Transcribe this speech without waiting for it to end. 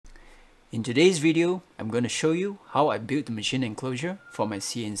In today's video, I'm going to show you how I built the machine enclosure for my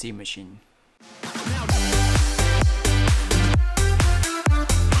CNC machine.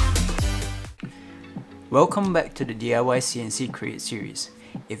 Welcome back to the DIY CNC K20 series.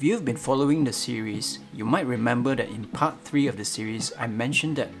 If you've been following the series, you might remember that in part 3 of the series, I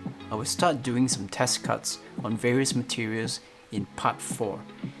mentioned that I would start doing some test cuts on various materials in part 4.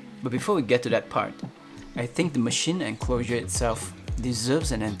 But before we get to that part, I think the machine enclosure itself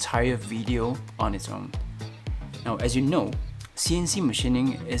deserves an entire video on its own. Now, as you know, CNC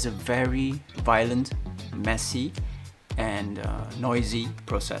machining is a very violent, messy, and noisy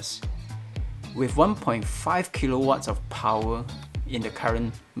process. With 1.5 kilowatts of power in the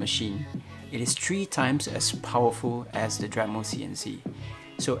current machine, it is 3 times as powerful as the Dremel CNC.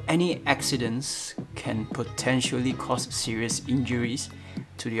 So any accidents can potentially cause serious injuries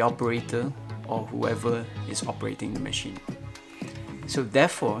to the operator or whoever is operating the machine. So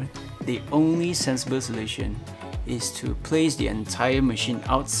therefore, the only sensible solution is to place the entire machine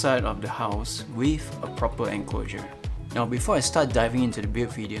outside of the house with a proper enclosure. Now, before I start diving into the build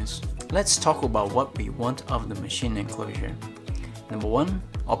videos, let's talk about what we want of the machine enclosure. Number 1,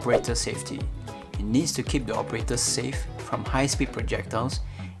 operator safety. It needs to keep the operator safe from high-speed projectiles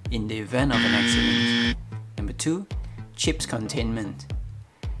in the event of an accident. Number 2, chips containment.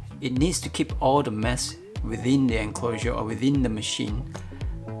 It needs to keep all the mess within the enclosure or within the machine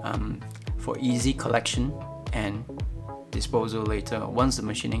for easy collection and disposal later once the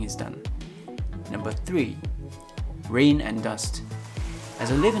machining is done. Number 3, rain and dust.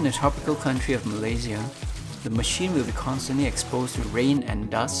 As I live in the tropical country of Malaysia, the machine will be constantly exposed to rain and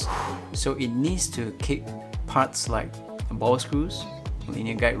dust, so it needs to keep parts like ball screws,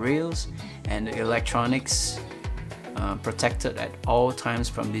 linear guide rails, and the electronics protected at all times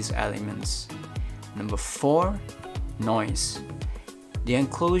from these elements. Number 4, noise. The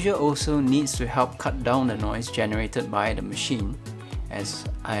enclosure also needs to help cut down the noise generated by the machine, as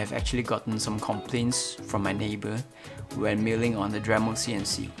I have actually gotten some complaints from my neighbor when milling on the Dremel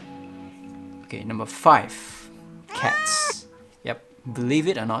CNC. Okay, number 5, cats. Yep, believe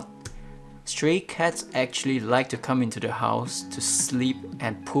it or not, stray cats actually like to come into the house to sleep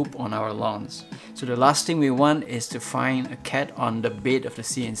and poop on our lawns. So the last thing we want is to find a cat on the bed of the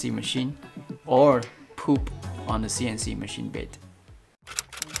CNC machine or poop on the CNC machine bed.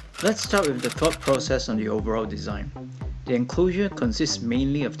 Let's start with the thought process on the overall design. The enclosure consists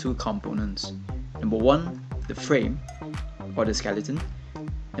mainly of 2 components. Number 1, the frame or the skeleton.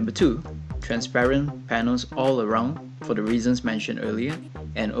 Number 2, transparent panels all around for the reasons mentioned earlier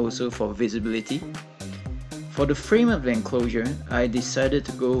and also for visibility. For the frame of the enclosure, I decided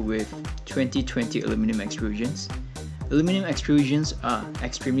to go with 2020 aluminum extrusions. Aluminum extrusions are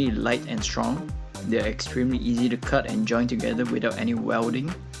extremely light and strong. They are extremely easy to cut and join together without any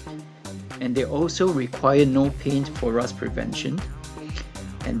welding. And they also require no paint for rust prevention.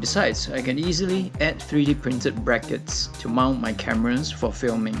 And besides, I can easily add 3D printed brackets to mount my cameras for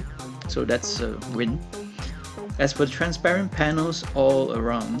filming. So that's a win. As for the transparent panels all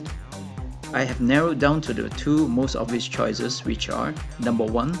around, I have narrowed down to the 2 most obvious choices, which are number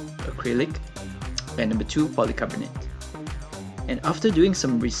 1, acrylic, and number 2, polycarbonate. And after doing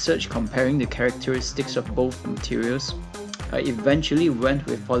some research comparing the characteristics of both materials, I eventually went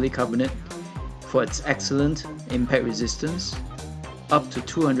with polycarbonate for its excellent impact resistance, up to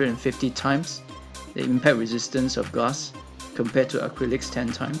 250 times the impact resistance of glass compared to acrylic's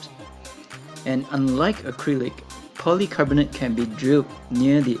 10 times. And unlike acrylic, polycarbonate can be drilled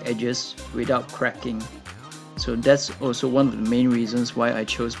near the edges without cracking. So that's also one of the main reasons why I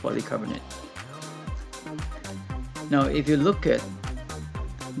chose polycarbonate. Now, if you look at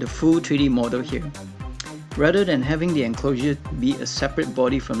the full 3D model here, rather than having the enclosure be a separate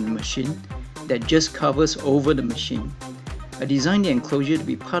body from the machine that just covers over the machine, I designed the enclosure to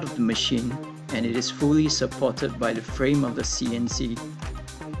be part of the machine, and it is fully supported by the frame of the CNC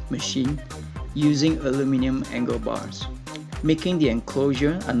machine using aluminum angle bars, making the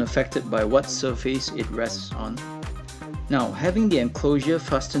enclosure unaffected by what surface it rests on. Now, having the enclosure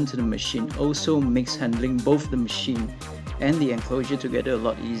fastened to the machine also makes handling both the machine and the enclosure together a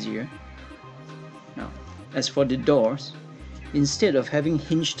lot easier. Now, as for the doors, instead of having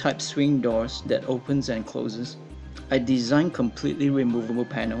hinge type swing doors that opens and closes, I designed completely removable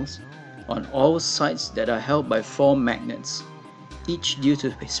panels on all sides that are held by 4 magnets, each due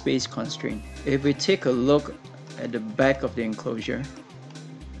to space constraint. If we take a look at the back of the enclosure,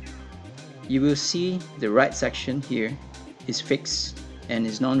 you will see the right section here is fixed and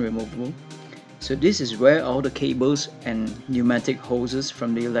is non-removable. So this is where all the cables and pneumatic hoses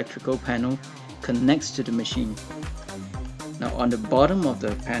from the electrical panel connects to the machine. Now on the bottom of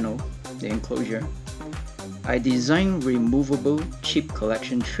the panel, the enclosure, I designed removable chip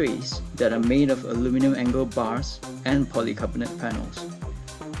collection trays that are made of aluminum angle bars and polycarbonate panels.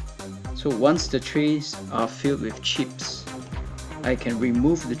 So once the trays are filled with chips, I can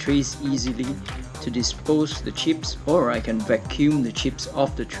remove the trays easily to dispose the chips, or I can vacuum the chips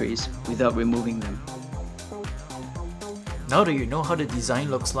off the trays without removing them. Now that you know how the design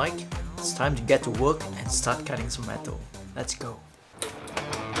looks like, it's time to get to work and start cutting some metal. Let's go.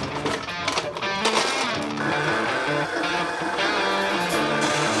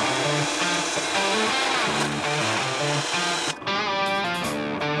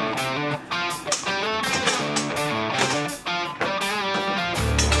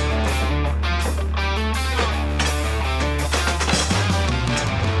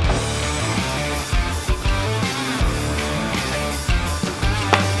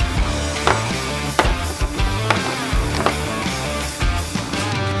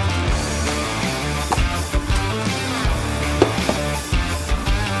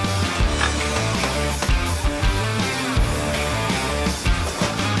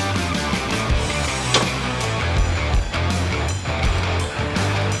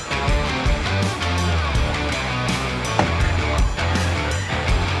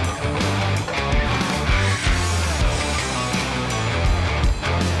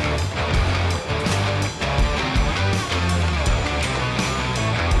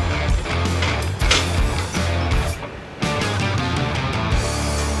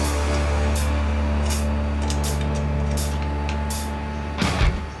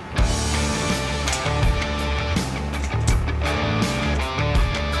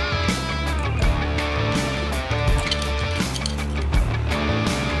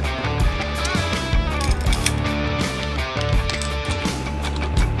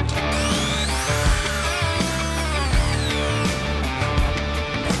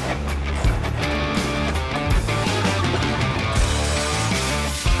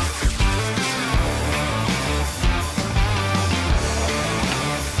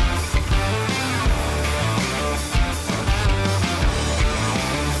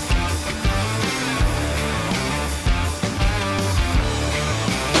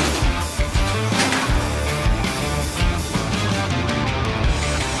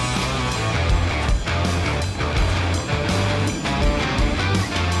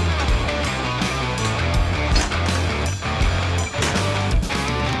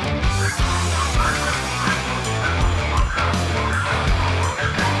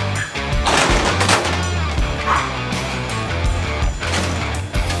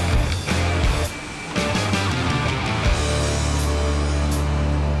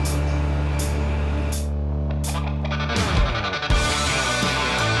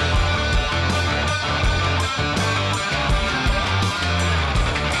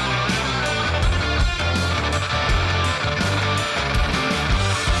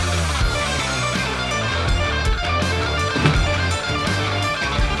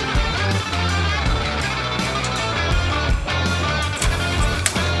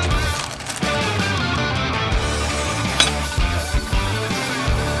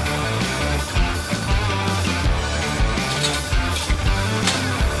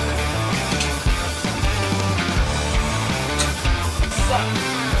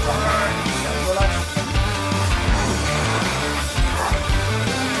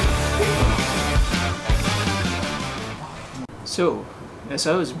 So, as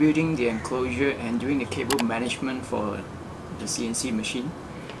I was building the enclosure and doing the cable management for the CNC machine,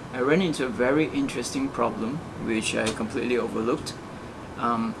 I ran into a very interesting problem which I completely overlooked.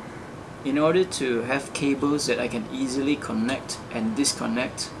 In order to have cables that I can easily connect and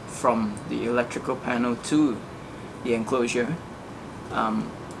disconnect from the electrical panel to the enclosure,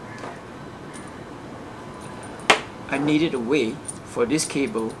 I needed a way for this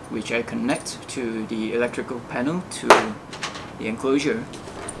cable, which I connect to the electrical panel to the enclosure,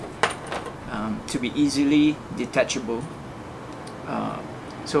 to be easily detachable.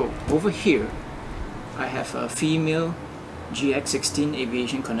 So over here I have a female GX16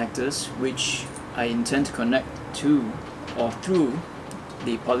 aviation connectors which I intend to connect to or through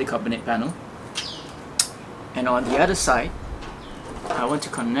the polycarbonate panel, and on the other side I want to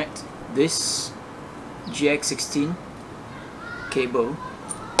connect this GX16 cable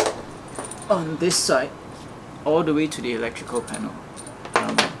on this side all the way to the electrical panel.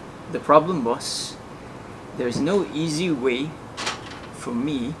 The problem was there is no easy way for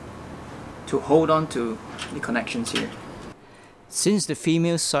me to hold on to the connections here. Since the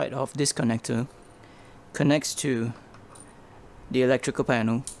female side of this connector connects to the electrical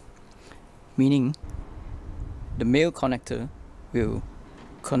panel, meaning the male connector will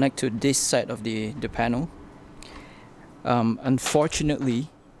connect to this side of the panel. Unfortunately,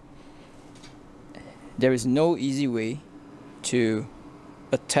 there is no easy way to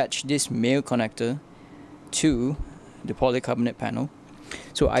attach this male connector to the polycarbonate panel.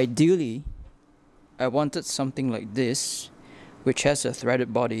 So ideally, I wanted something like this, which has a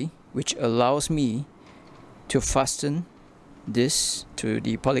threaded body, which allows me to fasten this to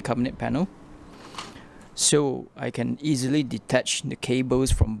the polycarbonate panel, so I can easily detach the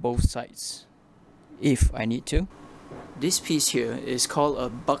cables from both sides if I need to. This piece here is called a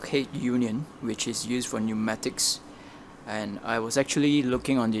bulkhead union, which is used for pneumatics, and I was actually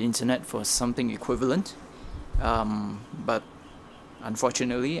looking on the internet for something equivalent, but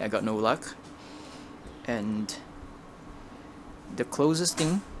unfortunately I got no luck, and the closest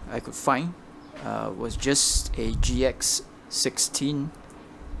thing I could find was just a GX16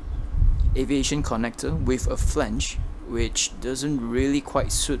 aviation connector with a flange, which doesn't really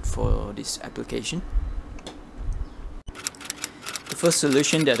quite suit for this application. The first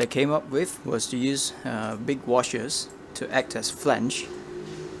solution that I came up with was to use big washers to act as flange,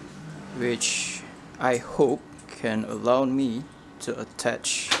 which I hope can allow me to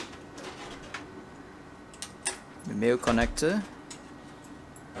attach the male connector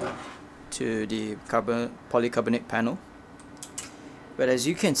to the polycarbonate panel. But as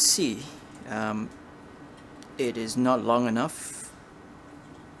you can see, it is not long enough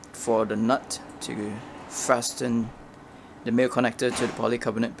for the nut to fasten the male connector to the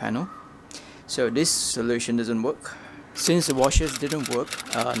polycarbonate panel. So this solution doesn't work. Since the washers didn't work,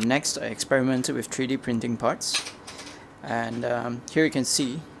 next I experimented with 3D printing parts, and here you can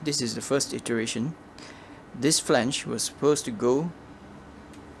see this is the first iteration. This flange was supposed to go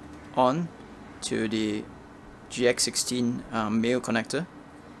on to the GX16 male connector,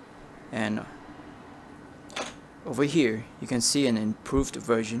 and over here you can see an improved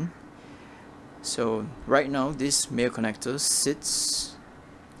version. So right now this male connector sits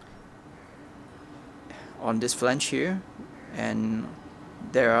on this flange here, and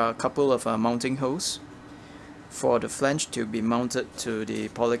there are a couple of mounting holes for the flange to be mounted to the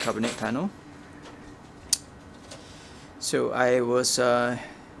polycarbonate panel. So I was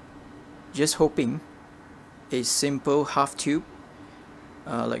just hoping a simple half tube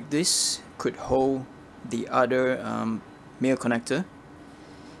like this could hold the other male connector.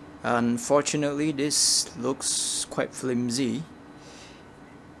 Unfortunately, this looks quite flimsy.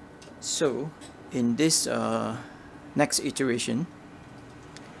 So in this next iteration,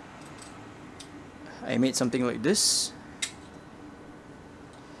 I made something like this.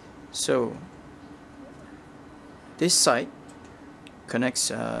 So this side connects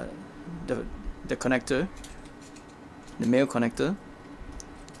the connector, the male connector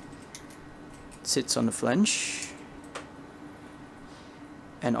sits on the flange,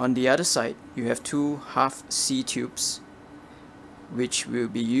 and on the other side you have two half C tubes which will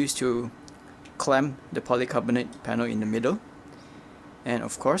be used to clamp the polycarbonate panel in the middle, and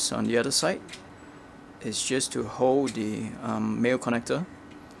of course on the other side is just to hold the male connector.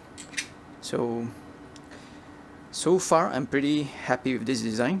 So far I'm pretty happy with this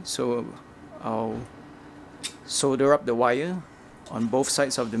design, so I'll solder up the wire on both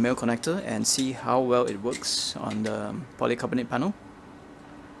sides of the male connector and see how well it works on the polycarbonate panel.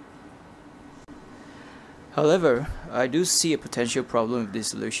 However, I do see a potential problem with this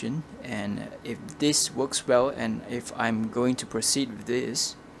solution, and if this works well and if I'm going to proceed with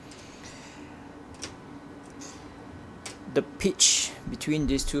this, the pitch between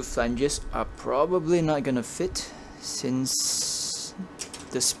these two flanges are probably not gonna fit, since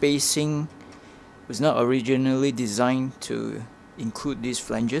the spacing was not originally designed to include these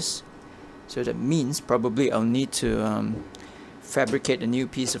flanges. So that means probably I'll need to fabricate a new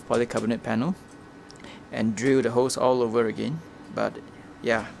piece of polycarbonate panel and drill the holes all over again. But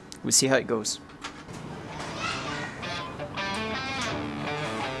yeah, we'll see how it goes.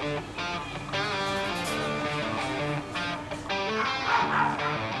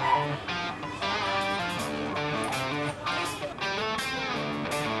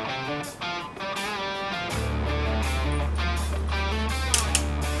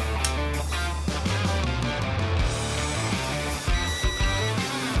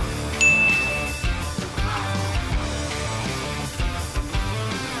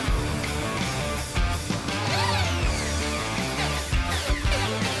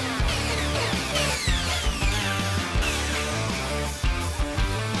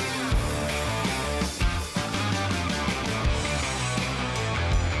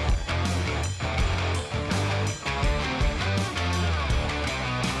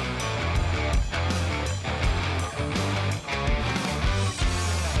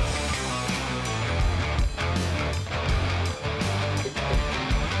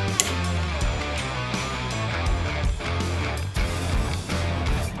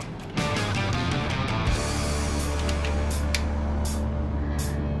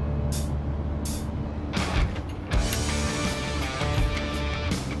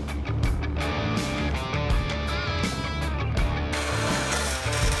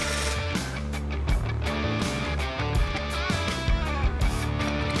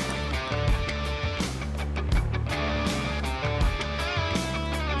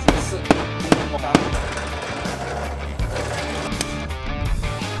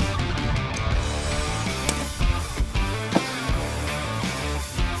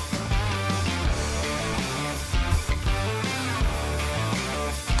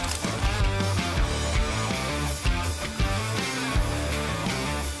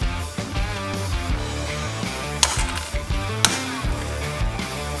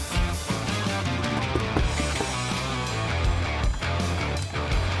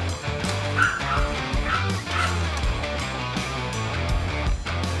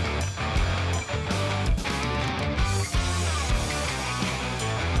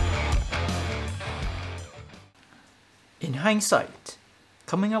 In hindsight,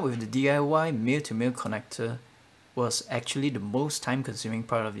 coming up with the DIY male-to-male connector was actually the most time-consuming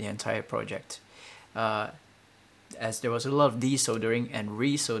part of the entire project, as there was a lot of desoldering and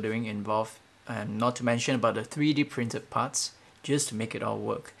resoldering involved, and not to mention about the 3D printed parts just to make it all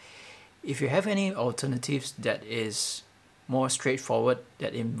work. If you have any alternatives that is more straightforward,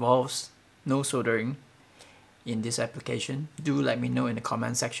 that involves no soldering in this application, do let me know in the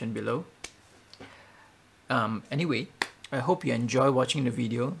comment section below. Anyway, I hope you enjoy watching the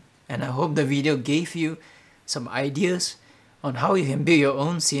video, and I hope the video gave you some ideas on how you can build your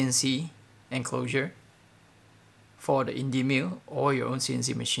own CNC enclosure for the indie mill or your own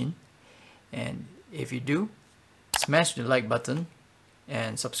CNC machine. And if you do, smash the like button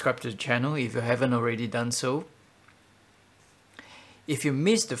and subscribe to the channel if you haven't already done so. If you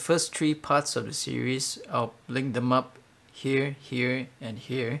missed the first 3 parts of the series, I'll link them up here, here, and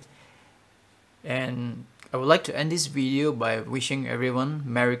here. And I would like to end this video by wishing everyone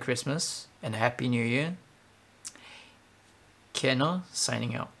Merry Christmas and Happy New Year. Canon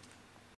signing out.